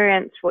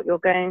experienced what you're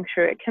going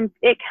through,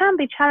 it can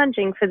be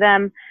challenging for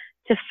them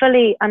to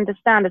fully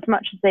understand, as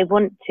much as they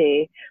want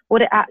to,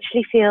 what it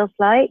actually feels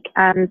like,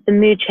 and the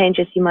mood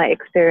changes you might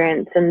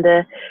experience and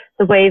the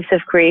waves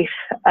of grief.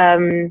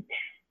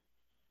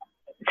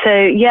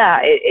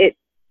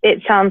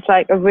 It sounds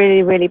like a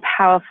really, really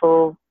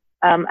powerful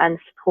and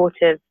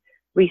supportive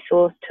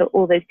resource to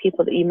all those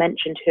people that you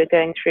mentioned who are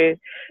going through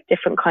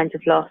different kinds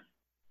of loss.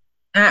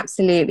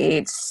 Absolutely.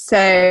 It's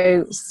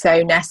so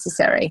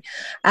necessary.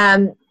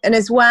 And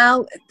as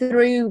well,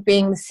 through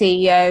being the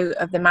CEO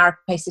of the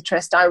Mariposa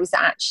Trust, I was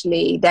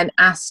actually then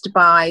asked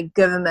by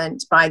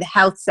government, by the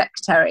health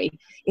secretary,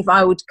 if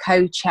I would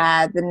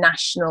co-chair the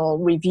national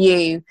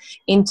review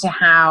into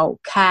how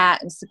care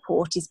and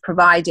support is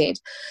provided.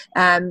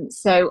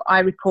 So I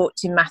report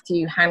to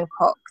Matthew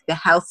Hancock, the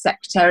health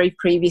secretary.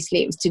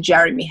 Previously it was to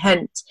Jeremy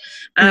Hunt,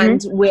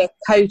 and we're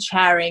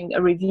co-chairing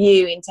a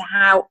review into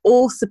how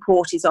all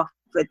support is offered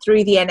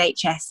through the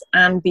NHS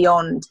and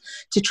beyond,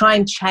 to try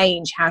and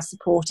change how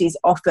support is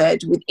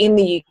offered within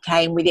the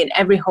UK and within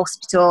every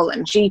hospital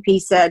and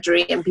GP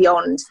surgery and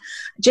beyond,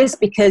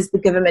 just because the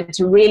government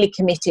are really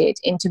committed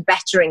into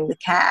bettering the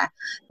care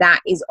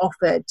that is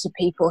offered to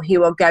people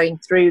who are going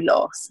through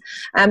loss.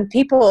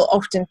 People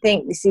often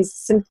think this is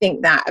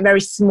something that a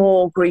very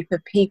small group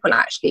of people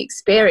actually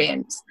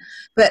experience,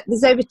 but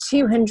there's over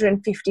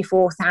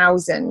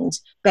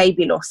 254,000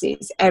 baby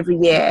losses every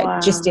year.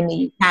 Wow. Just in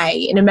the UK.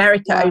 In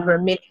America, wow, over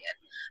 1 million.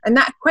 And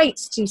that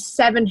equates to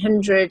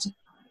 700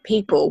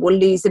 people will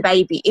lose a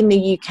baby in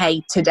the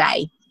UK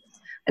today.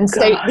 And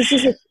so this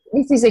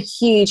is a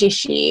huge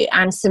issue,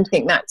 and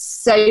something that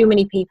so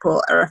many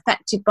people are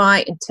affected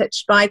by and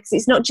touched by, because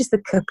it's not just the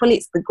couple,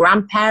 it's the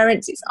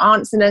grandparents, it's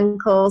aunts and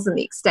uncles and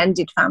the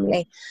extended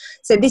family.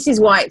 So this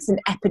is why it's an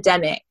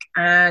epidemic,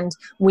 and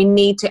we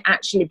need to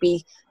actually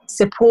be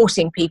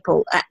supporting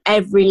people at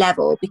every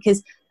level,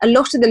 because a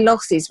lot of the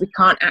losses we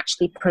can't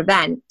actually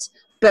prevent,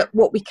 but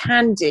what we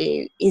can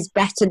do is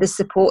better the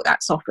support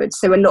that's offered,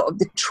 so a lot of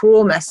the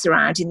trauma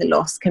surrounding the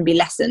loss can be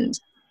lessened.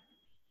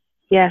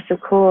 Yes,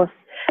 of course.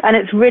 And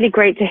it's really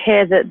great to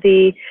hear that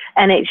the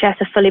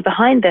NHS are fully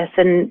behind this,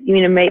 and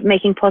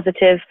making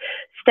positive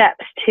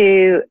steps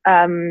to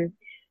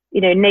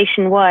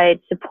nationwide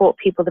support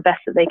people the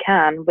best that they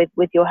can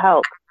with your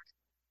help.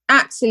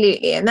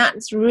 Absolutely, and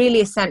that's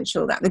really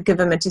essential that the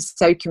government is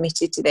so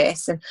committed to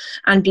this,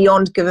 and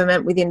beyond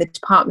government, within the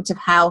Department of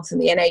Health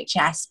and the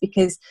NHS,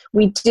 because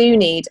we do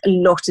need a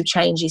lot of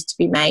changes to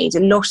be made.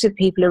 A lot of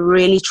people are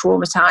really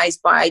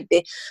traumatised by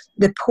the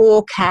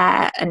poor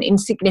care and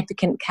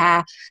insignificant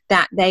care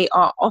that they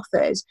are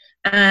offered,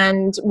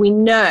 and we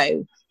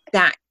know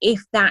that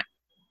if that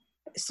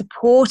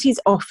support is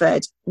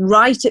offered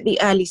right at the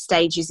early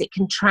stages, it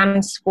can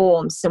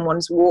transform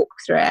someone's walk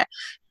through it.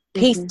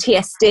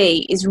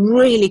 PTSD is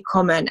really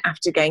common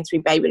after going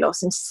through baby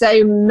loss, and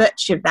so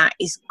much of that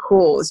is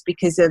caused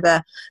because of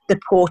the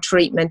poor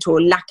treatment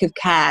or lack of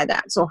care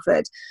that's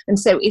offered. And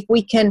so if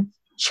we can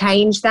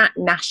change that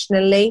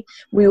nationally,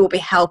 we will be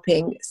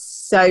helping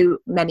so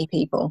many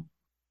people.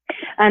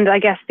 And I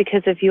guess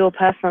because of your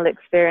personal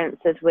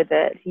experiences with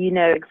it, you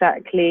know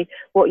exactly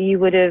what you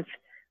would have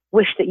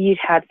wished that you'd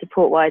had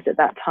support-wise at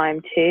that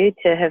time too,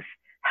 to have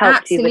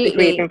helped Absolutely. You with the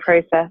grieving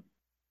process.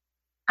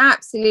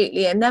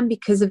 Absolutely. And then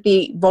because of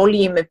the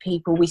volume of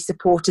people we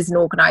support as an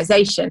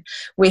organisation,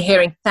 we're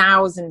hearing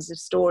thousands of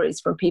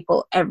stories from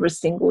people every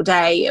single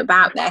day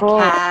about their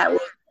care or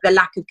the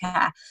lack of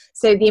care.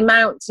 So the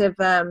amount of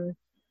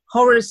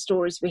horror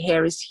stories we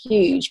hear is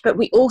huge, but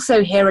we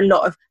also hear a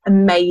lot of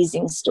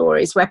amazing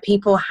stories where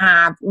people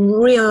have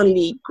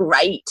really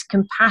great,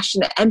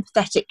 compassionate,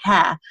 empathetic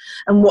care,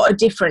 and what a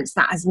difference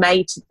that has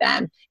made to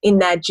them in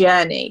their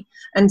journey.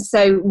 And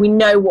so we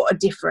know what a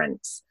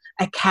difference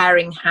a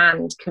caring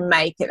hand can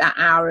make at that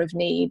hour of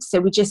need. So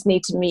we just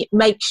need to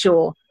make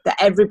sure that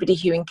everybody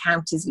who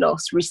encounters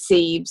loss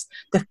receives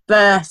the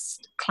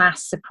first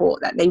class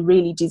support that they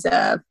really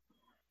deserve.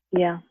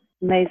 Yeah,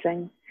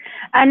 amazing.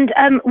 And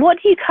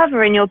what do you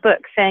cover in your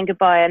book, Saying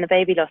Goodbye and the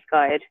Baby Loss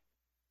Guide?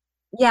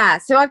 Yeah,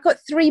 so I've got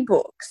 3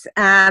 books.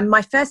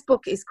 My first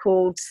book is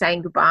called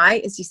Saying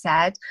Goodbye, as you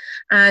said,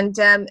 and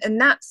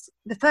that's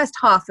the first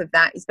half of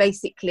that is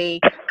basically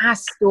our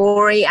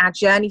story, our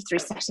journey through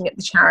setting up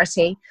the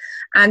charity,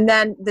 and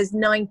then there's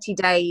 90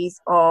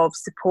 days of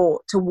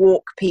support to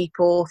walk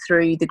people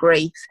through the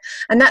grief,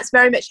 and that's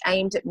very much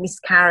aimed at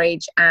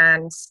miscarriage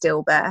and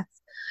stillbirth.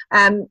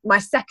 My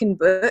second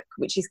book,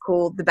 which is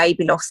called The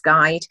Baby Loss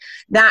Guide,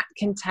 that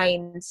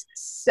contains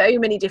so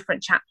many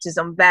different chapters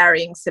on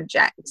varying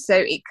subjects. So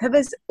it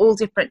covers all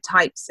different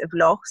types of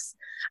loss.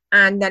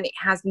 And then it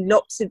has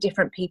lots of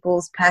different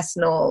people's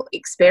personal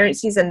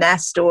experiences and their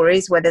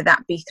stories, whether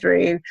that be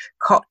through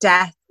cot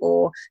death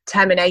or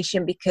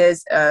termination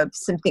because of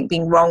something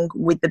being wrong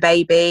with the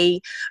baby,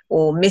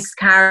 or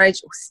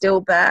miscarriage or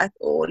stillbirth,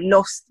 or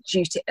loss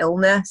due to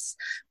illness.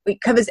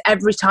 It covers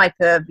every type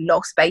of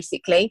loss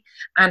basically,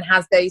 and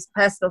has those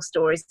personal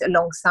stories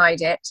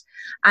alongside it.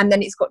 And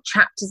then it's got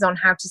chapters on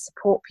how to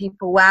support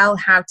people well,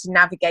 how to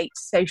navigate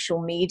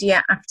social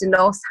media after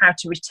loss, how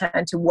to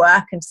return to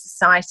work and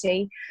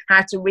society,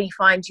 how to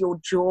re-find your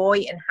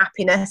joy and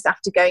happiness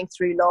after going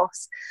through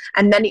loss.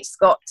 And then it's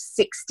got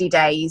 60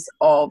 days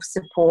of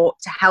support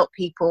to help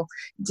people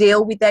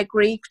deal with their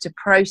grief, to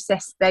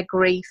process their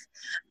grief,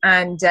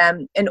 and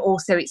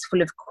also it's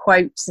full of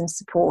quotes and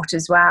support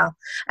as well.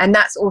 And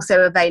that's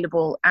also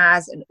available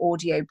as an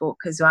audio book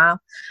as well.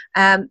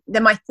 Then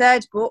my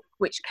third book,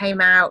 which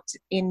came out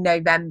in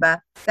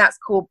November, that's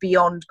called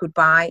Beyond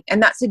Goodbye,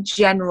 and that's a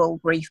general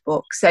grief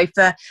book. So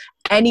for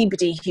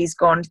anybody who's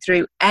gone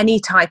through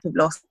any type of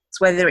loss,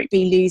 whether it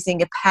be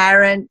losing a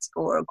parent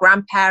or a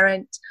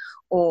grandparent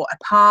or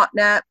a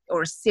partner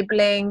or a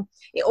sibling.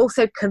 It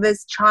also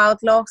covers child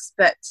loss,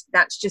 but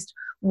that's just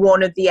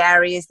one of the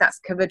areas that's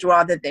covered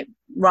rather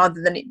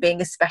than it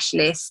being a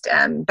specialist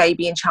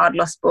baby and child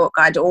loss book.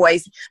 I'd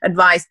always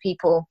advise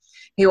people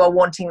who are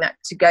wanting that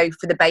to go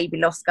for the Baby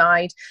Loss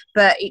Guide,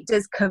 but it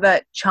does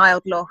cover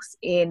child loss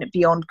in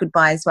Beyond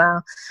Goodbye as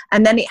well.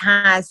 And then it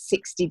has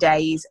 60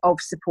 days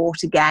of support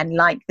again,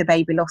 like the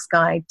Baby Loss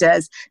Guide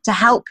does, to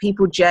help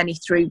people journey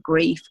through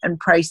grief and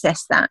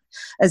process that,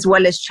 as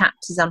well as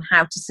chapters on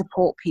how to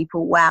support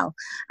people well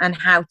and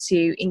how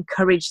to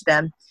encourage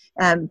them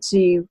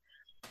to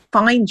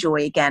find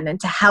joy again,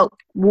 and to help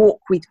walk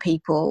with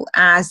people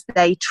as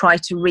they try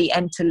to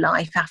re-enter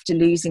life after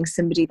losing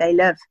somebody they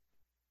love.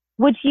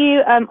 Would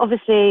you,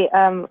 obviously,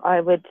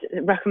 I would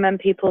recommend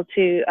people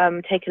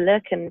to take a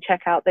look and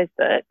check out those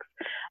books.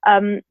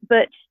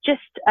 But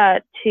just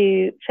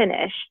to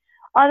finish,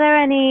 are there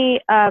any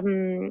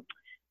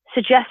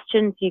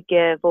suggestions you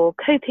give or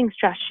coping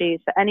strategies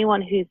for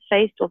anyone who's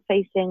faced or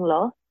facing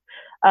loss?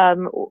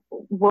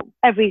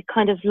 Every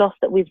kind of loss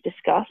that we've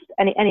discussed,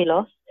 any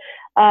loss,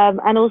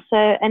 and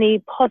also any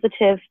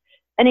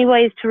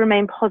ways to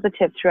remain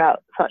positive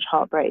throughout such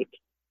heartbreak?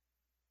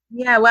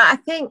 Yeah, well, I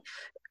think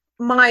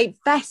my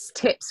best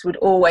tips would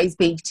always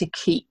be to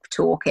keep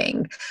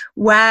talking,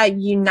 where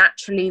you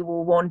naturally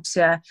will want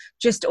to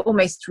just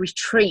almost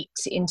retreat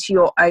into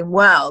your own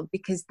world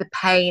because the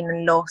pain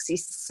and loss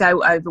is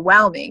so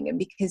overwhelming, and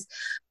because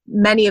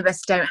many of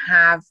us don't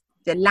have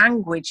the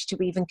language to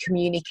even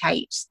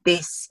communicate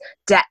this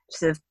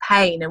depth of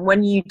pain. And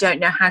when you don't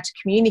know how to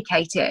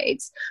communicate it,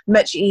 it's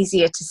much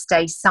easier to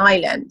stay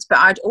silent. But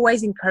I'd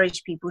always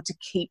encourage people to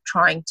keep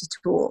trying to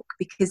talk,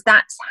 because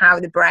that's how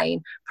the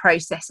brain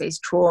processes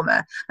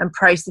trauma and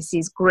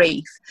processes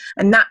grief.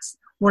 And that's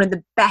one of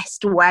the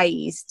best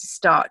ways to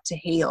start to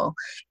heal,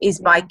 is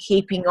by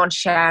keeping on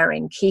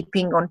sharing,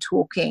 keeping on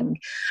talking.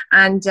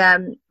 And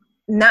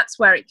that's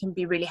where it can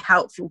be really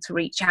helpful to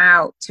reach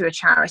out to a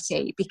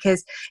charity,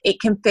 because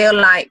it can feel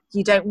like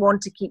you don't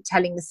want to keep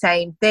telling the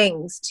same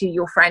things to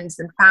your friends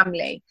and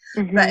family.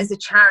 Mm-hmm. But as a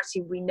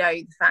charity, we know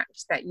the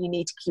fact that you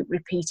need to keep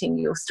repeating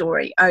your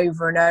story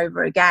over and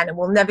over again, and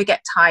we'll never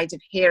get tired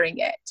of hearing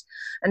it.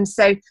 And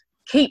so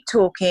keep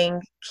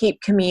talking, keep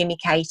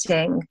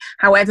communicating,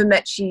 however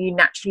much you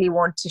naturally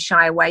want to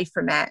shy away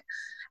from it,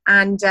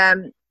 and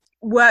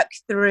work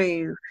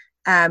through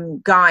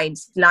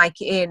guides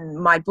like in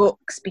my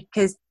books,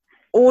 because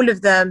all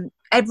of them,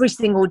 every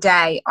single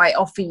day, I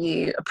offer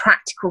you a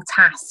practical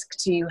task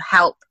to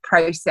help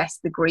process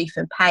the grief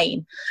and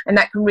pain, and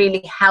that can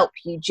really help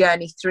you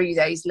journey through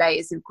those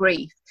layers of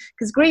grief,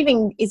 because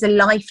grieving is a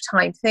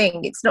lifetime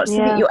thing. It's not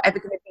something you're ever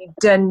going to be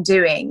done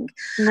doing.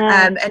 No.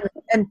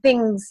 And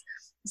things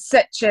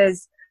such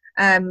as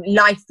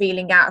life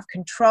feeling out of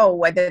control,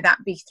 whether that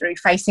be through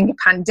facing a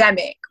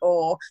pandemic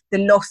or the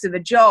loss of a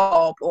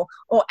job,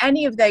 or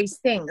any of those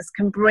things,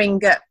 can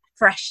bring up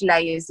fresh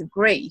layers of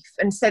grief.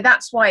 And so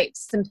that's why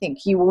it's something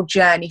you will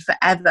journey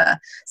forever.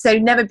 So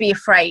never be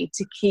afraid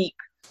to keep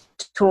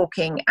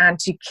talking and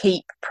to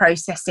keep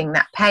processing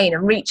that pain,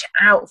 and reach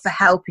out for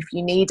help if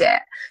you need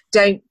it.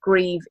 Don't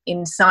grieve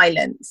in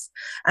silence,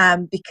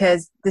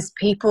 because there's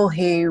people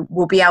who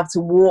will be able to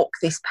walk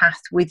this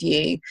path with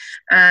you,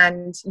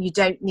 and you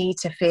don't need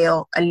to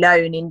feel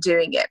alone in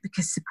doing it,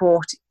 because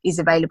support is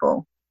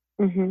available.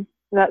 Mm-hmm.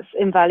 That's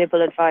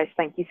invaluable advice.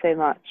 Thank you so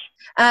much.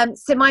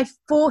 So my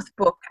fourth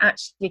book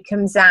actually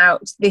comes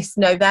out this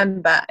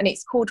November, and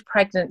it's called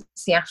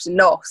Pregnancy After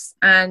Loss.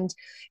 And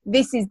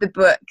this is the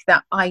book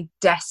that I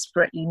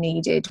desperately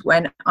needed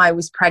when I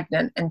was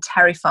pregnant and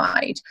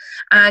terrified.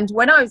 And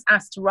when I was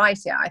asked to write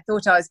it, I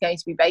thought I was going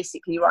to be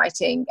basically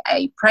writing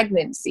a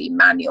pregnancy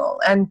manual.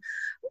 And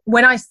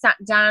when I sat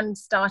down,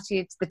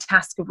 started the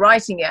task of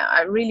writing it,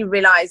 I really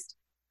realized,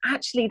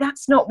 actually,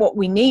 that's not what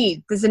we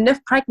need. There's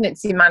enough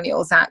pregnancy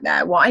manuals out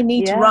there. What I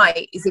need to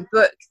write is a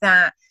book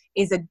that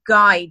is a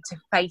guide to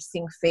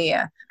facing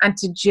fear and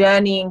to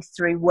journeying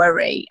through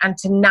worry and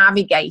to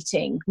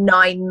navigating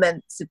 9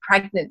 months of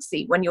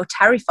pregnancy when you're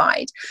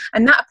terrified.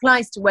 And that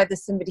applies to whether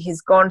somebody has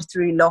gone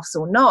through loss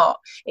or not.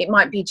 It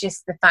might be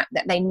just the fact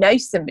that they know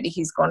somebody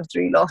who's gone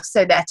through loss,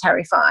 so they're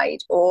terrified,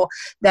 or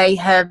they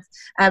have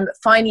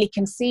finally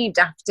conceived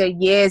after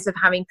years of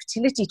having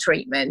fertility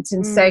treatment.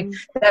 And so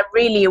they're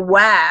really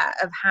aware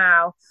of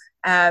how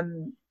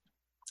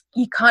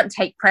you can't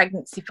take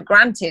pregnancy for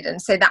granted,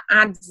 and so that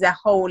adds a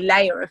whole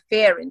layer of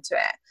fear into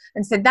it.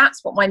 And so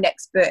that's what my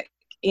next book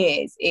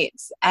is.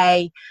 It's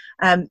a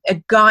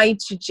guide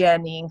to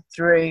journeying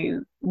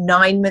through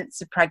 9 months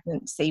of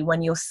pregnancy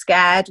when you're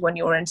scared, when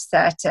you're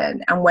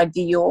uncertain, and whether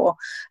you're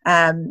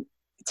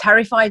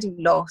terrified of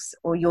loss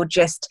or you're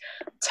just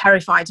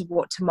terrified of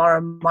what tomorrow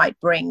might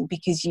bring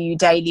because you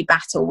daily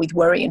battle with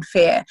worry and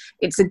fear.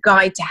 It's a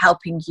guide to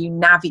helping you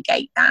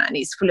navigate that, and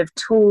it's full of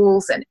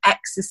tools and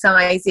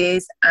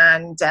exercises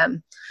and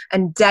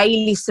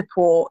daily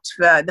support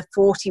for the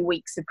 40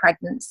 weeks of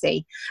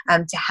pregnancy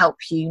to help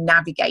you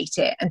navigate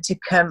it and to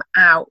come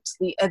out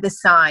the other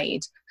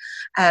side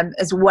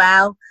as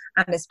well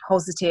and as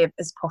positive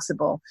as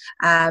possible.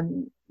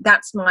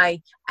 That's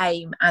my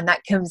aim, and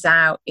that comes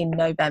out in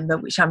November,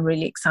 which I'm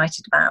really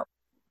excited about.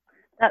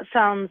 That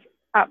sounds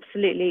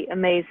absolutely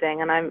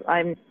amazing, and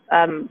I'm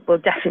will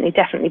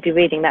definitely be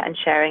reading that and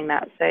sharing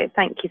that. So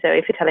thank you,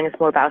 Zoe, for telling us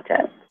more about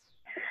it.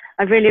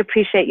 I really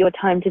appreciate your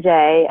time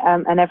today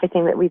and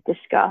everything that we've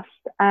discussed,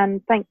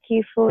 and thank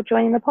you for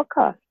joining the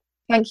podcast.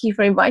 Thank you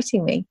for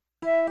inviting me.